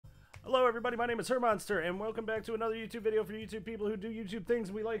Hello everybody, my name is Hermonsterrr, and welcome back to another YouTube video for YouTube people who do YouTube things.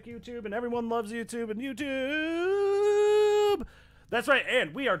 We like YouTube, and everyone loves YouTube, and YouTube! That's right,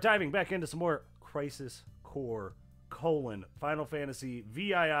 and we are diving back into some more Crisis Core, Final Fantasy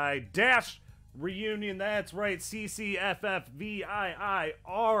VII Reunion. That's right,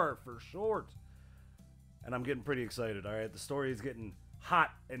 CCFFVIIR for short. And I'm getting pretty excited, alright? The story is getting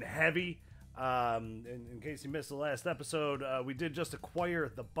hot and heavy. In case you missed the last episode, we did just acquire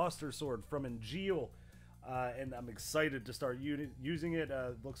the Buster Sword from Angeal, and I'm excited to start using it.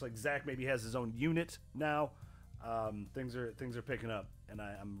 Looks like Zack maybe has his own unit now. Things are picking up, and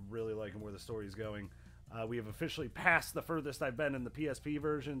I'm really liking where the story is going. We have officially passed the furthest I've been in the PSP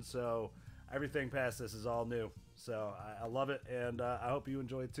version, so everything past this is all new. So I love it, and I hope you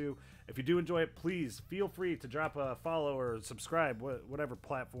enjoy it too. If you do enjoy it, please feel free to drop a follow or subscribe, whatever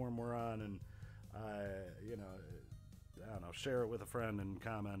platform we're on, and you know, I don't know, share it with a friend and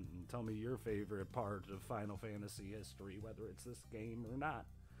comment and tell me your favorite part of Final Fantasy history, whether it's this game or not.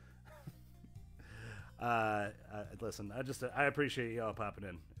 Listen, I appreciate y'all popping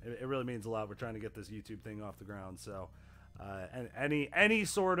in. It really means a lot. We're trying to get this YouTube thing off the ground, so and any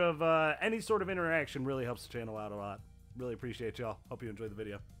sort of interaction really helps the channel out a lot. Really appreciate y'all. Hope you enjoyed the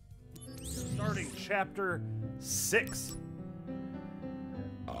video. Starting chapter 6.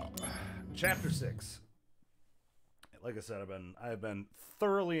 Chapter 6. Like I said, I've been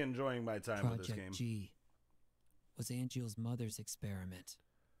thoroughly enjoying my time with this game. Project G was Angeal's mother's experiment.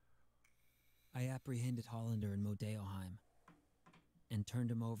 I apprehended Hollander in Modeoheim and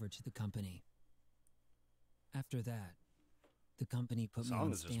turned him over to the company. After that, the company put me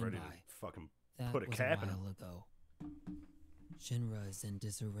on standby. Just ready to fucking that put a was cap a in while ago. Shinra is in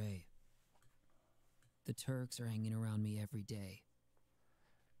disarray. The Turks are hanging around me every day.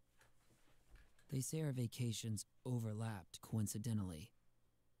 They say our vacations overlapped coincidentally.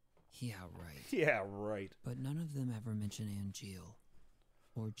 Yeah, right. Yeah, right. But none of them ever mention Angeal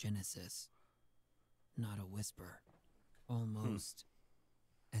or Genesis. Not a whisper. Almost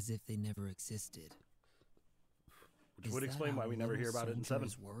as if they never existed. Which would explain why we never hear about it in 7.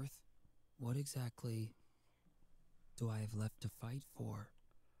 Worth? What exactly do I have left to fight for?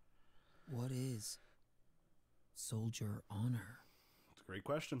 What is soldier honor? It's a great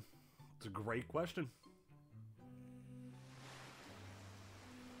question. It's a great question.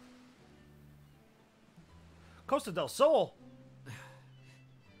 Costa del Sol.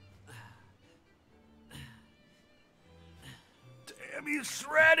 Damn, he's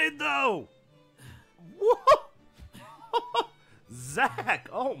shredded though. Whoa. Zack,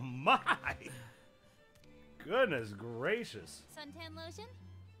 oh my. Goodness gracious. Suntan lotion?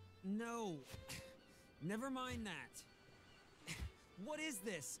 No. Never mind that. What is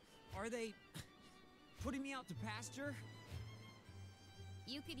this? Are they putting me out to pasture?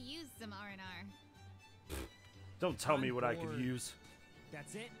 You could use some R&R. Don't tell me what I could use.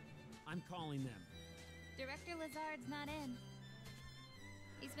 That's it? I'm calling them. Director Lazard's not in.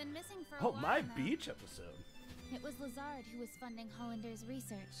 He's been missing for a while Oh, my now. beach episode. It was Lazard who was funding Hollander's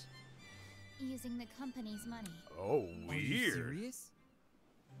research, using the company's money. Oh, Are you weird. serious?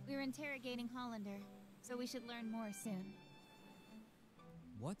 We're interrogating Hollander, so we should learn more soon.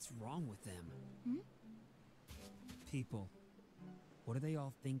 What's wrong with them? Hmm? People. What are they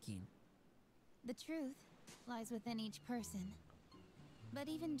all thinking? The truth lies within each person. But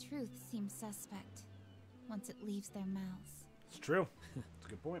even truth seems suspect once it leaves their mouths. It's true. It's a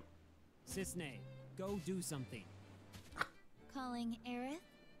good point. Cisne, go do something. Calling Aerith?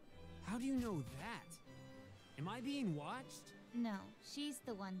 How do you know that? Am I being watched? No, she's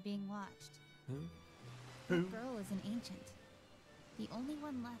the one being watched. Who? That girl is an ancient. The only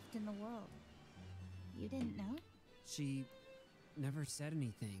one left in the world. You didn't know? She never said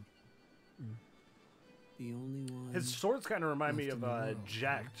anything. The only one. His swords kind of remind me of left in the world,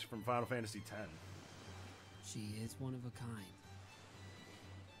 Jack from Final Fantasy X. She is one of a kind.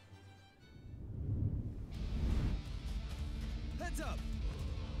 Heads up!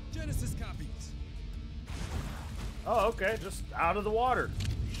 Genesis copies. Oh, okay. Just out of the water.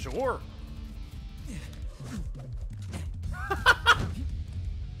 Sure.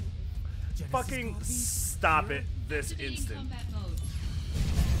 Fucking stop it this instant.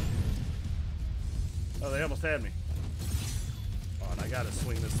 Oh, they almost had me. Oh, and I gotta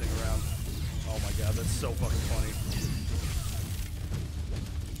swing this thing around. Oh my god, that's so fucking funny.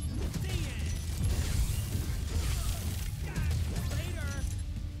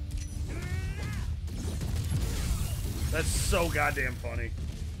 That's so goddamn funny.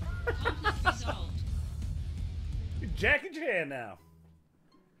 Jackie Chan now.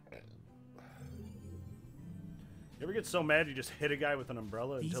 You ever get so mad you just hit a guy with an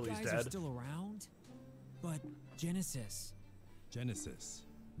umbrella These until he's guys are dead? still around? But Genesis. Genesis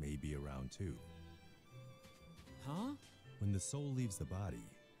may be around too. Huh? When the soul leaves the body,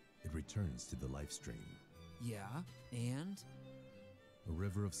 it returns to the life stream. Yeah, and? A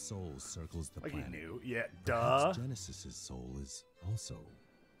river of souls circles the Like he planet. knew. Yeah, Perhaps duh. Genesis's soul is also.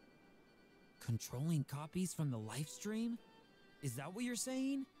 Controlling copies from the life stream? Is that what you're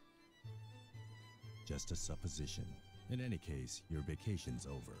saying? Just a supposition. In any case, your vacation's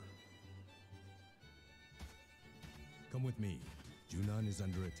over. Come with me. Junon is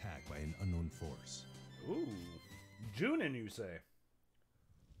under attack by an unknown force. Ooh. Junin, you say?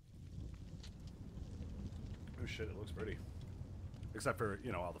 Oh shit, it looks pretty. Except for,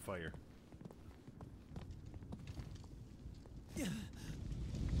 you know, all the fire.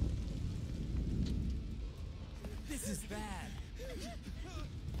 This is bad.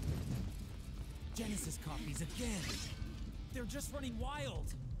 Genesis copies again. They're just running wild.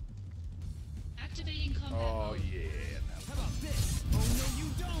 Activating combat Oh mode. yeah. How about this? Oh no, you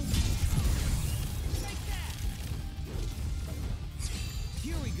don't! Like that!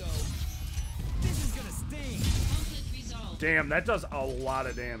 Here we go. This is gonna sting. Conflict resolved. Damn, that does a lot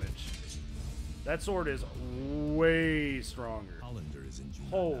of damage. That sword is way stronger. Hollander is in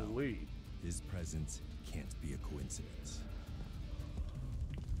Junon now. Holy. His presence can't be a coincidence.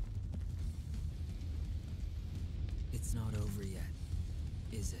 It's not over yet,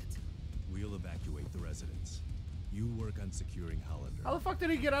 is it? We'll evacuate the residence. You work on securing Hollander. How the fuck did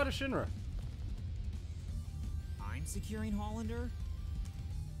he get out of Shinra? I'm securing Hollander?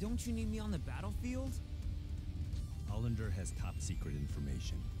 Don't you need me on the battlefield? Hollander has top secret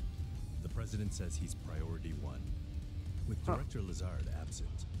information. The president says he's priority one. With Director Lazard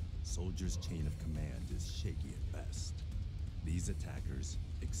absent, Soldier's chain of command is shaky at best. These attackers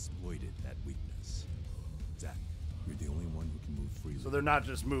exploited that weakness. Zack, you're the only one who can move freely. So they're not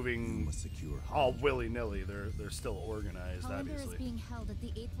just You moving must secure all Hollander. willy-nilly. They're still organized, Hollander is obviously. being held at the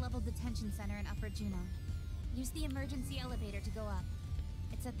 8th level detention center in Upper Juno. Use the emergency elevator to go up.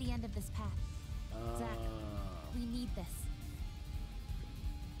 It's at the end of this path. Zack, we need this.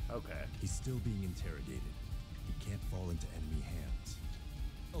 Okay. He's still being interrogated. He can't fall into enemy hands.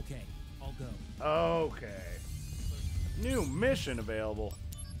 Okay, I'll go. Okay. New mission available.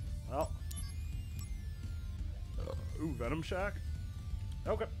 Well. Ooh, Venom Shock.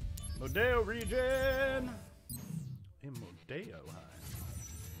 Okay. Modeo region. In Modeoheim.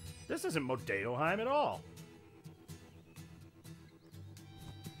 This isn't Modeoheim at all.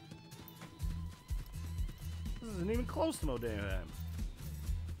 This isn't even close to Modeoheim.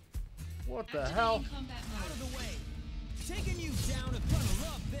 What the hell? Activating combat Out mode. of the way! Taking you down is gonna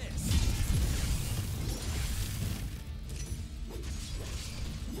love this!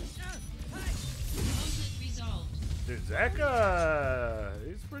 Conflict resolved. Dude, Zack,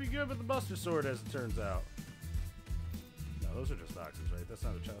 he's pretty good with the Buster Sword, as it turns out. No, those are just boxes, right? That's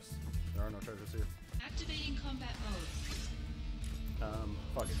not a chest. There are no treasures here. Activating combat mode.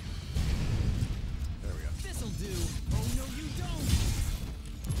 Fuck it. There we go. This'll do! Oh no, you don't!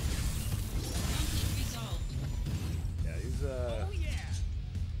 Conflict resolved. Yeah, Oh yeah!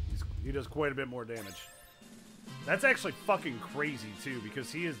 he does quite a bit more damage. That's actually fucking crazy too,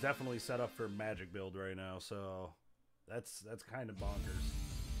 because he is definitely set up for magic build right now. So that's kind of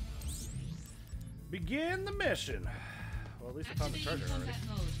bonkers. Begin the mission. Well, at least I found the Activating treasure already.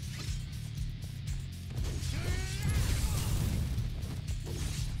 combat mode.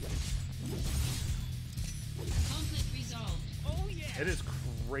 Conflict resolved. Oh yeah! It is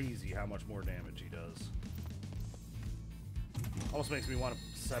crazy how much more damage he does. Almost makes me want to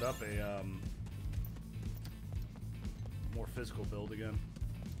set up a more physical build again.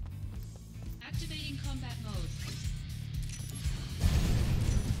 Activating combat mode.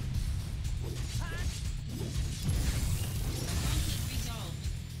 Conflict resolved.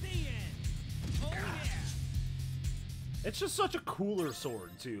 The end! Oh yeah! It's just such a cooler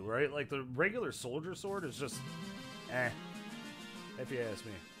sword too, right? Like the regular soldier sword is just if you ask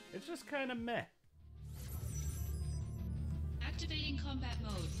me. It's just kind of meh. Activating combat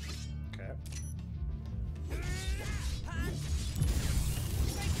mode. Okay.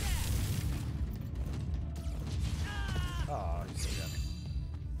 Like that! Oh, you still got me.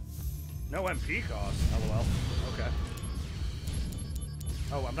 No MP cost. LOL. Okay.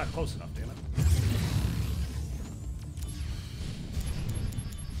 Oh, I'm not close enough, damn it.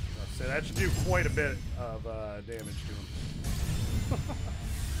 Let's say that should do quite a bit of damage to him.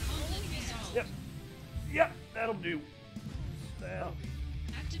 Conflict resolved. Yep. Yep, that'll do. That'll be.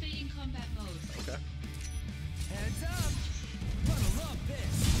 Activating combat mode. Okay. Heads up! Gonna love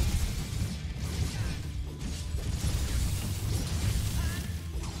this!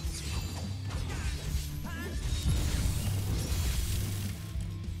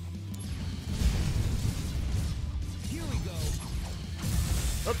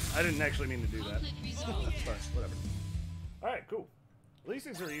 I didn't actually mean to do that. Conflict resolved. But whatever. Alright, cool. At least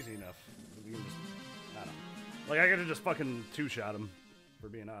these are easy enough. You can just, I don't know. Like, I could've just fucking two-shot him, for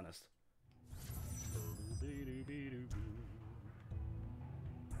being honest.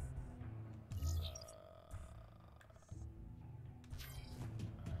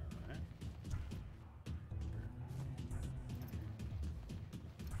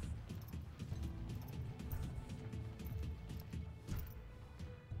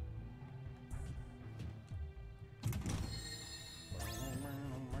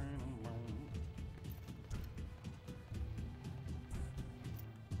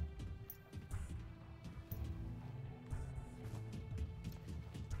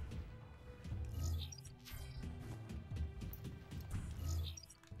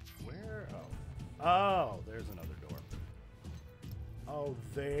 Oh, there's another door. Oh,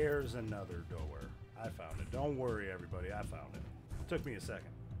 there's another door. I found it. Don't worry, everybody. I found it. It took me a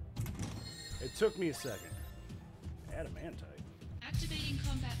second. It took me a second. Adamantite. Activating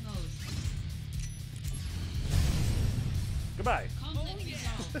combat mode. Goodbye. Conflict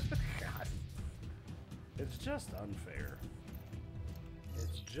resolved. God. It's just unfair.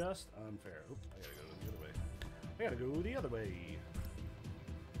 It's just unfair. Oop, I gotta go the other way. I gotta go the other way.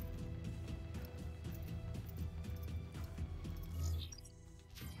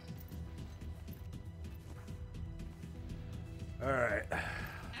 Alright.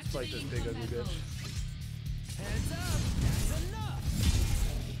 Let's fight this big ugly bitch. Heads up! That's enough!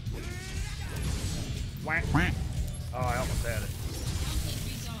 Whack. Oh, I almost had it. Conflict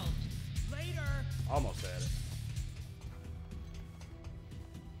resolved. Later! Almost had it.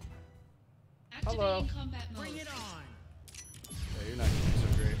 Activating Hello. combat mode. Bring it on! Yeah, you're not gonna be so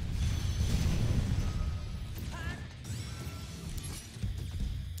great.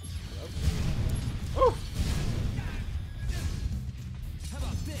 Oh! How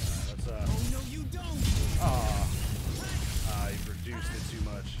about this? Let's Oh no, you don't! he reduced it too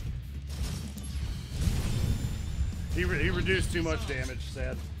much. He reduced too much damage,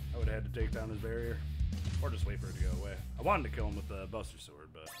 sad. I would have had to take down his barrier. Or just wait for it to go away. I wanted to kill him with the Buster Sword,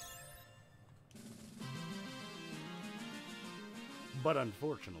 but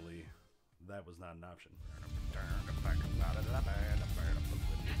unfortunately, that was not an option.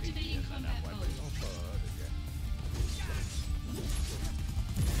 Activating combat mode. Conflict resolved.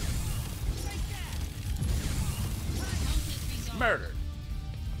 Murdered.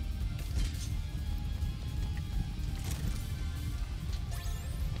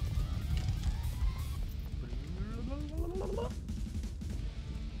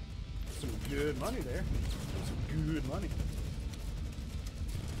 Some good money there. Some good money.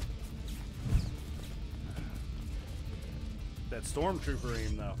 That stormtrooper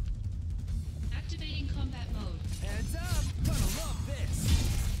aim, though. Activating combat mode. Heads up! Gonna love this!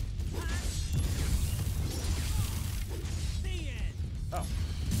 The end! Oh, I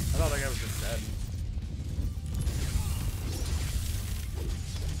thought that guy was just dead.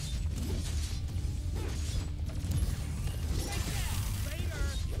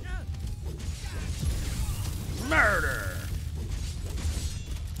 Murder!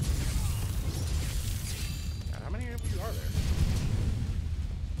 God, how many of you are there?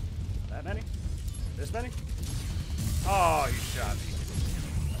 That many? This many? Oh, you shot me.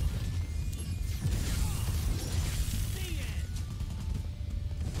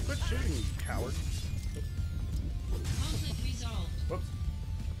 Quit shooting, you coward. Conflict resolved. Whoops.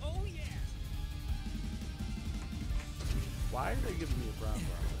 Oh yeah! Why are they giving me a brown bar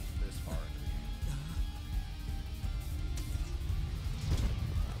this far into the game?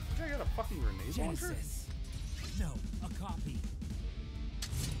 I got a fucking grenade launcher? Genesis! No, a copy.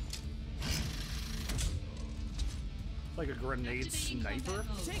 Like a grenade Activating sniper?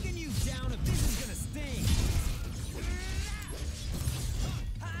 combat mode. Taking you down if this is gonna sting!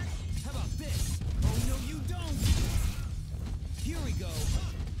 How about this? Oh no, you don't! Here we go!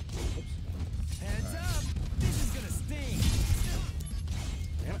 Heads up! This is gonna sting!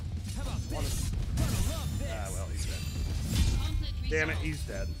 Damn it. How about this? Gonna love this! Ah, well, he's dead. Conflict resolved. Damn it, he's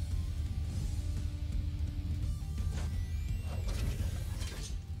dead.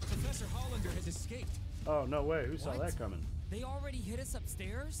 Professor Hollander has escaped. Oh, no way. Who saw What? that coming? They already hit us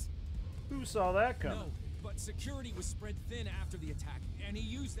upstairs? Who saw that coming? No, but security was spread thin after the attack, and he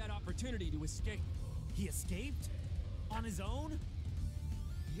used that opportunity to escape. He escaped? On his own?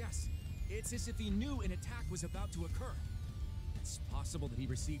 Yes, it's as if he knew an attack was about to occur. It's possible that he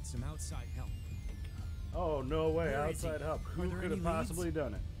received some outside help. Oh, no way. Where is he? Outside help. Are Who there could have any leads? possibly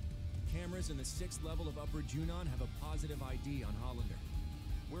done it? Cameras in the 6th level of Upper Junon have a positive ID on Hollander.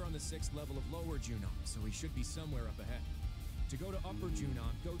 We're on the 6th level of Lower Junon, so he should be somewhere up ahead. To go to Upper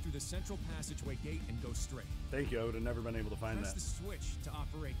Junon, go through the central passageway gate and go straight. Thank you. I would have never been able to find Press that. the switch to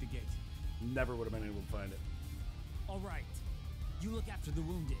operate the gate. Never would have been able to find it. All right. You look after the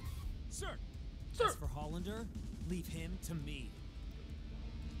wounded. Sir! As for Hollander, leave him to me.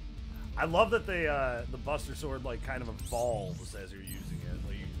 I love that they the Buster Sword like kind of evolves as you're using it.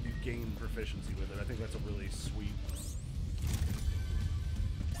 Like you gain proficiency with it. I think that's a really sweet.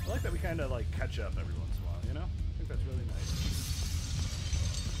 I like that we kind of like catch up every once in a while. You know, I think that's really nice.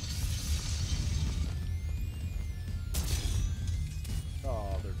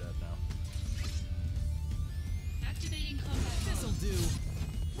 Oh, they're dead now. Activating combat This'll mode. do.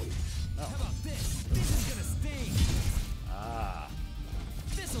 Oh. How about this? This is gonna sting. Ah.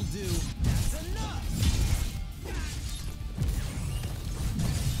 This'll do. That's enough.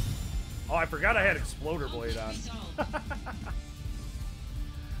 Oh, I forgot I had Exploder Blade on. Resolved.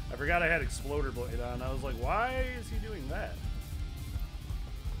 I forgot I had Exploder Blade on. I was like, why is he doing that?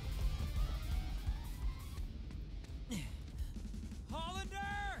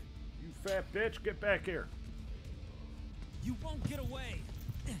 Hollander! You fat bitch, get back here. You won't get away.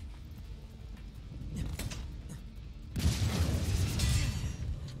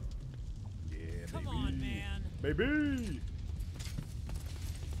 Yeah, Come baby. on, man. Baby!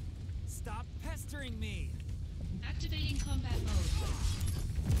 Stop pestering me. Activating combat mode.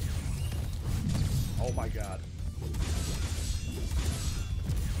 Oh my god.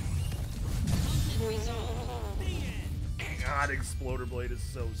 Conflict resolved. The end. God, Exploder Blade is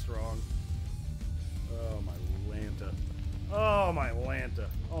so strong. Oh my Lanta. Oh my Lanta.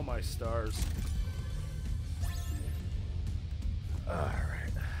 Oh my stars.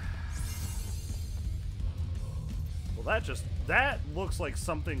 Alright. Well, that looks like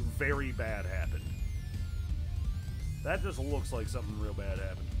something very bad happened. That just looks like something real bad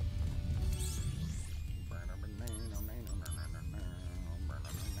happened.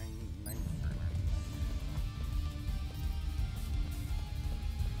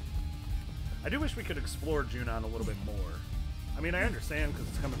 I do wish we could explore Junon a little bit more. I mean, I understand because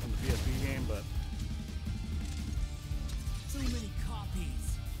it's coming from the PSP game, but Too many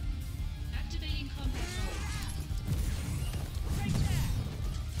copies. Activating combat mode. Take that.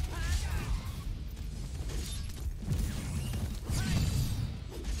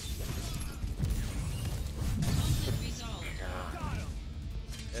 Conflict resolved. Got him.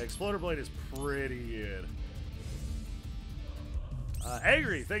 yeah, Exploder Blade is pretty good.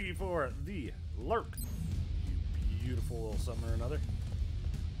 Angry, thank you for the lurk. You beautiful little something or another.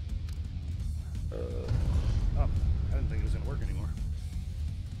 Oh, I didn't think it was going to work anymore.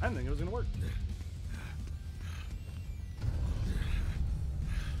 I didn't think it was going to work.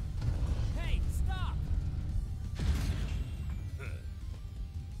 Hey, stop.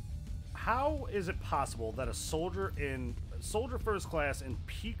 How is it possible that a soldier first class in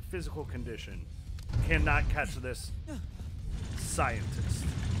peak physical condition cannot catch this scientist?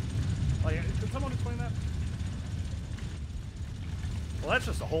 Like, can someone explain that? Well, that's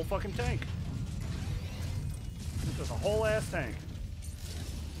just a whole fucking tank. It's just a whole ass tank.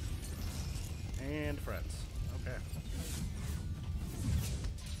 And friends. Okay.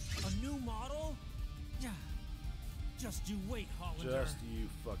 A new model? Yeah. Just you wait, Hollander. Just you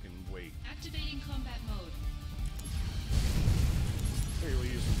fucking wait. Activating combat mode. Here we'll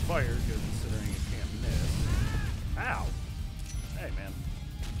use some fire, because considering it can't miss. Ow! Hey, man.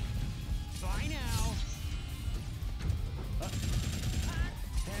 Bye now. Huh?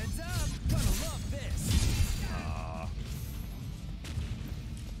 Heads up. Gonna love this.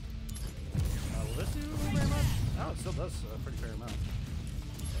 Will this do very much? Oh, it still does a pretty fair amount.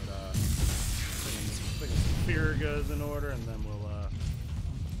 But, thinking some fear goes in order, and then we'll,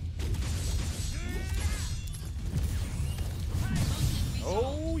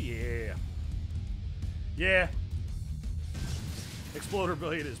 Oh, yeah. Yeah. Exploder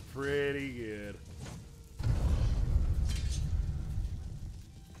Blade is pretty good.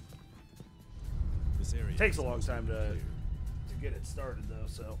 This area Takes a is long almost time to clear. get it started, though,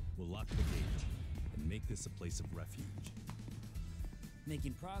 so. We'll lock the gate and make this a place of refuge.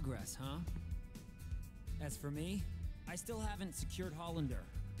 Making progress, huh? As for me, I still haven't secured Hollander.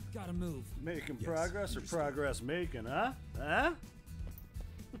 Gotta move. Making Yes, progress or understood. progress making, huh? Huh?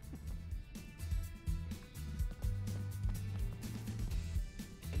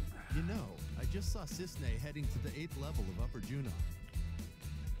 You know, I just saw Cisne heading to the 8th level of Upper Junon.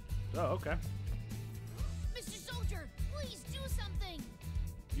 Oh, okay. Mr. Soldier, please do something!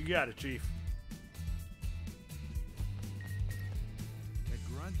 You got it, Chief. That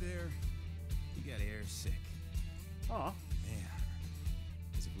grunt there, he got air sick. Aw. Man,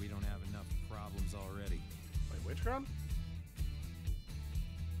 as if we don't have enough problems already. Wait, which ground?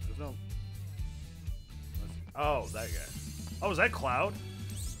 There's no. Oh, that guy. Oh, is that Cloud?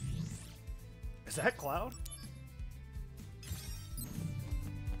 Is that Cloud?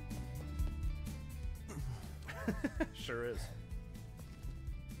 Sure is.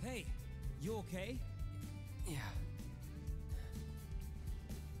 Hey, you okay? Yeah.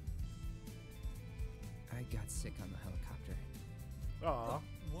 I got sick on the helicopter. Aw.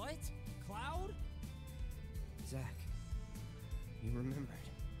 What? Cloud? Zack, you remembered.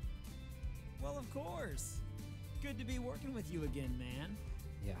 Well, of course. Good to be working with you again, man.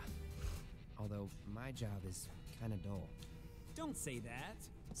 Yeah. Although my job is kind of dull. Don't say that.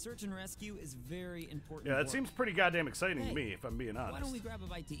 Search and rescue is very important. Yeah, that work. seems pretty goddamn exciting to Hey, me, if I'm being honest. Why don't we grab a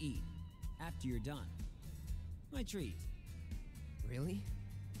bite to eat after you're done? My treat. Really?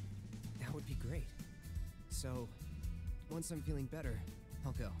 That would be great. So, once I'm feeling better,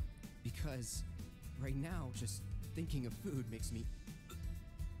 I'll go. Because right now, just thinking of food makes me...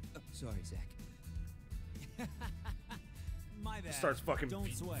 sorry, Zack. My bad. Starts fucking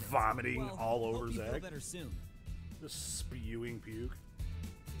Don't sweat it. vomiting Well, all over hope you Zack. feel better soon. Just spewing puke.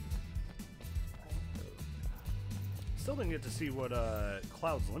 Still didn't get to see what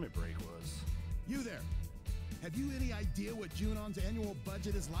Cloud's limit break was. You there. Have you any idea what Junon's annual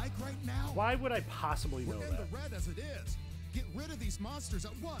budget is like right now? Why would I possibly know We're in that? the red as it is. Get rid of these monsters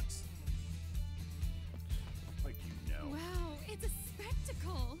at once. Like you know. Wow, it's a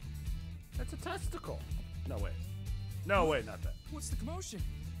spectacle. That's a testicle. No way. No way, not that. What's the commotion?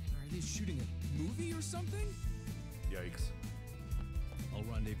 Are they shooting a movie or something? Yikes. I'll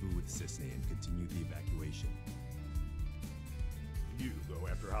rendezvous with Cisne and continue the evacuation. You go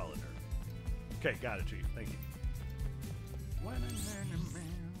after Hollander. Okay, got it, Chief. Thank you.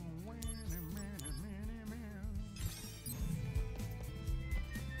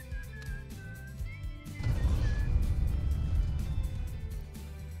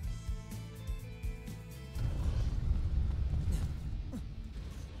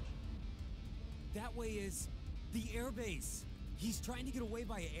 That way is the airbase. He's trying to get away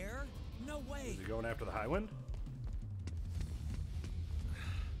by air? No way. Is he going after the Highwind?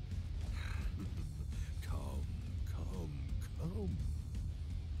 Come.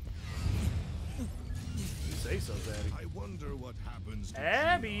 You say so, Zaddy. I wonder what happens to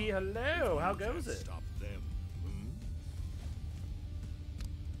Abby, Junon hello. if How you goes can't it? Stop them.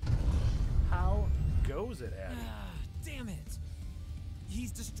 How goes it, Abby? Ah, damn it.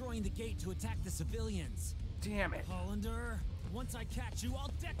 He's destroying the gate to attack the civilians. Damn it. Hollander, once I catch you,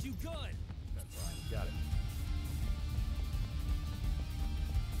 I'll deck you good. That's fine. Got it.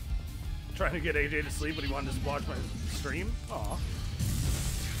 Trying to get AJ to sleep, but he wanted to watch my stream? Aw.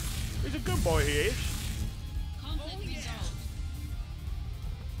 He's a good boy, he is. Conflict resolved.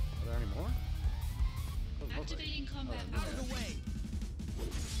 Are there any more? Doesn't look like- Activating combat Oh, Out of mode. the way.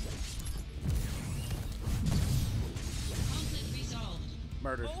 Conflict resolved.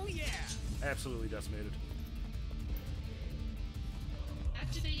 Murdered. Oh, yeah. Absolutely decimated.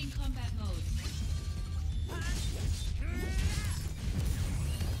 Activating combat mode.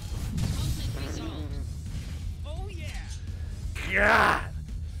 Conflict resolved. Oh, yeah. God!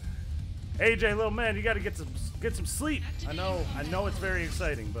 AJ, little man, you gotta get some sleep. I know it's very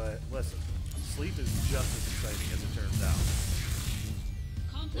exciting, but listen, sleep is just as exciting as it turns out.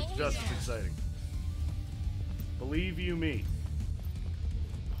 Conflict It's just as resolved. exciting. Believe you me.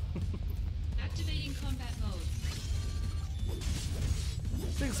 Activating combat mode.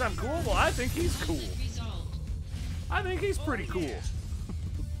 Thinks I'm cool? Well, I think he's cool. Conflict resolved. I think he's pretty cool.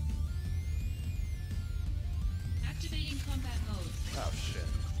 Activating combat mode. Oh, shit.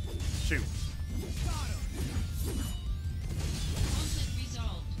 Shoot. Conflict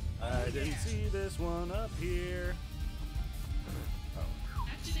resolved. I didn't see this one up here. Oh.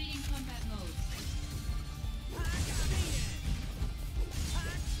 Activating combat mode.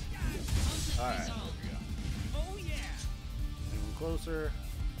 Conflict All right. resolved. Oh, yeah. Anyone closer?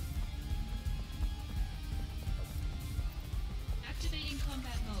 Activating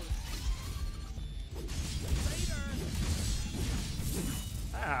combat mode.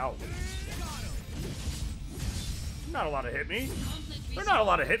 Ow. Not a lot of hit me. Conflict They're resolved. not a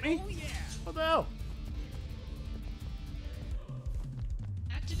lot of hit me. Oh, yeah. What the hell?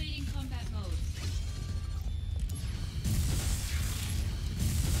 Activating combat mode.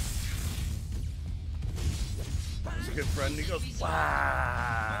 He's a good friend. He goes,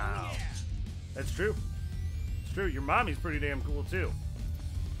 wow. That's true. It's true. Your mommy's pretty damn cool, too.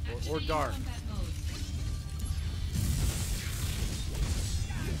 Or Activating dark. combat mode.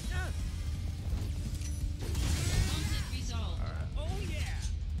 Conflict resolved. Oh, yeah.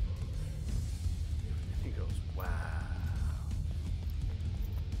 He goes, wow.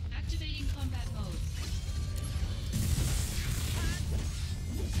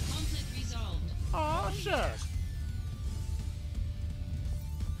 shot.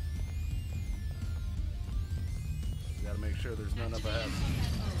 We gotta make sure there's none up ahead.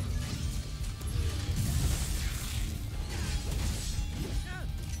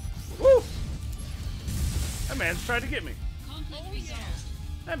 Woo! That man's tried to get me. Conflict resolved.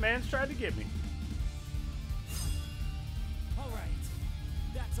 That man's tried to get me. All right,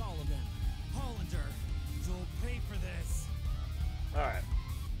 that's all of them. Hollander, you'll pay for this. All right.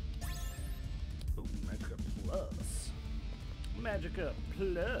 Ooh, Magica Plus. Magica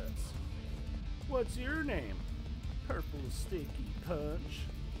Plus. What's your name? Purple Sticky Punch.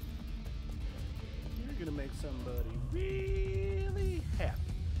 You're gonna make somebody really happy.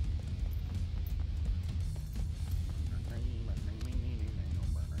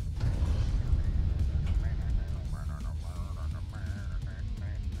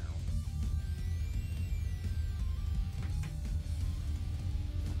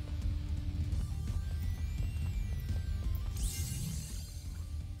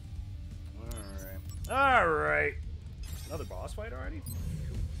 All right. Another boss fight already?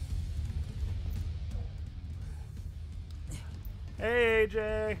 Hey,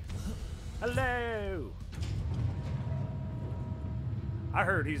 AJ. Hello. I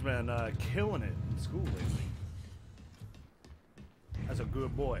heard he's been killing it in school lately. That's a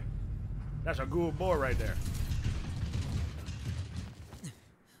good boy. That's a good boy right there.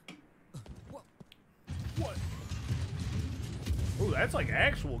 What? Ooh, that's like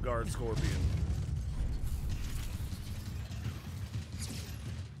actual guard scorpion.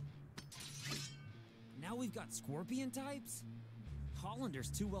 Now we've got scorpion types? Hollander's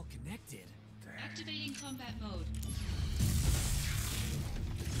too well connected. Activating combat mode.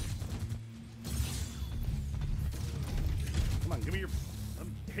 Come on, give me your... Let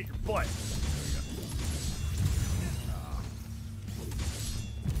me hit your butt. There we go.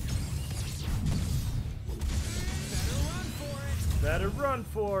 Better run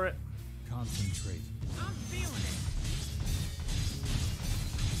for it. Concentrate. I'm feeling it.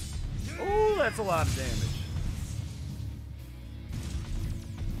 Ooh, that's a lot of damage.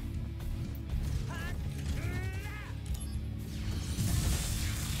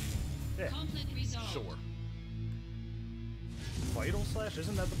 Yeah, Conflict resolved. sure. Vital Slash,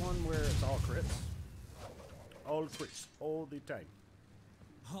 isn't that the one where it's all crits? All crits, all the time.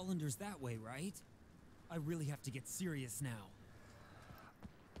 Hollander's that way, right? I really have to get serious now.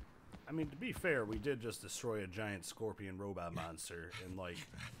 I mean, to be fair, we did just destroy a giant scorpion robot monster in like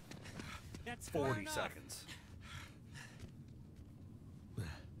That's 40 seconds.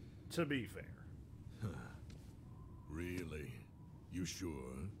 To be fair. Really? You sure?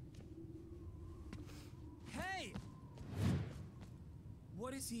 Hey!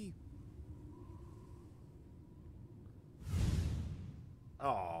 What is he?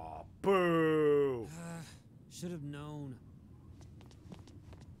 Aw, boo! Should have known.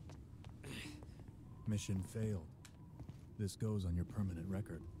 Mission failed. This goes on your permanent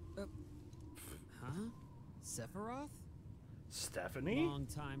record. Huh? Sephiroth? Stephanie? Long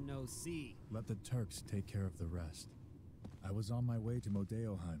time no see. Let the Turks take care of the rest. I was on my way to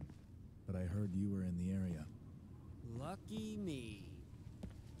Modeoheim, but I heard you were in the area. Lucky me.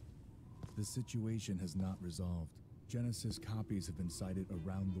 The situation has not resolved. Genesis copies have been sighted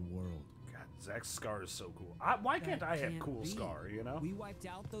around the world. God, Zack's Scar is so cool. Why can't I have cool Scar, you know? We wiped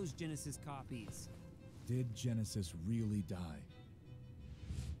out those Genesis copies. Did Genesis really die?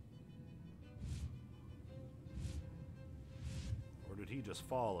 Or did he just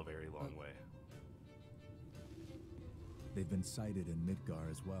fall a very long way? They've been sighted in Midgar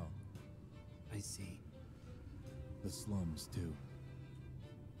as well. I see. The slums, too.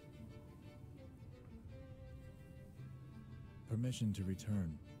 Permission to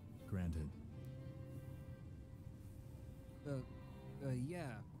return. Granted. Yeah.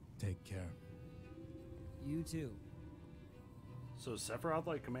 Take care. You too. So is Sephiroth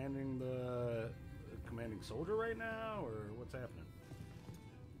like commanding the commanding soldier right now, or what's happening?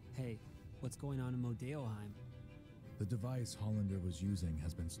 Hey, what's going on in Modeoheim? The device Hollander was using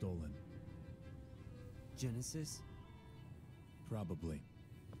has been stolen. Genesis? Probably.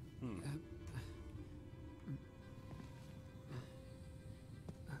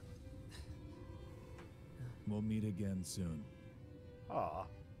 We'll meet again soon. Aw.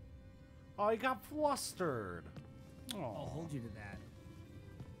 Oh, he got flustered. I'll hold you to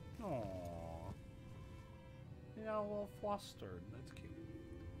that. Aw. He got a little flustered. That's cute.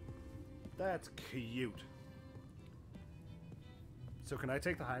 That's cute. So can I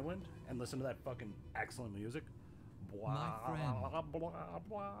take the high wind and listen to that fucking excellent music? Blah, My friend, blah, blah,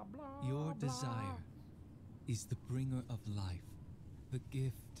 blah, blah, Your blah. desire is the bringer of life. the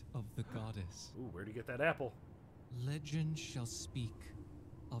gift of the goddess. Ooh, where'd you get that apple? Legend shall speak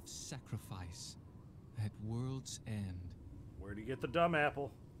of sacrifice at world's end. Where'd you get the dumb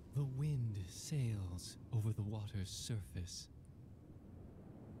apple? The wind sails over the water's surface.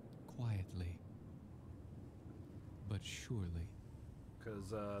 Quietly, but surely. Because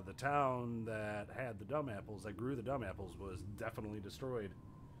the town that had the dumb apples, that grew the dumb apples, was definitely destroyed.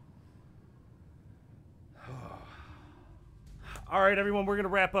 All right, everyone, we're going to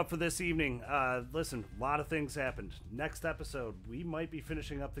wrap up for this evening. Listen, a lot of things happened. Next episode, we might be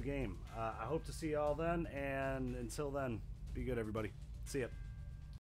finishing up the game. I hope to see you all then, and until then, be good, everybody. See ya.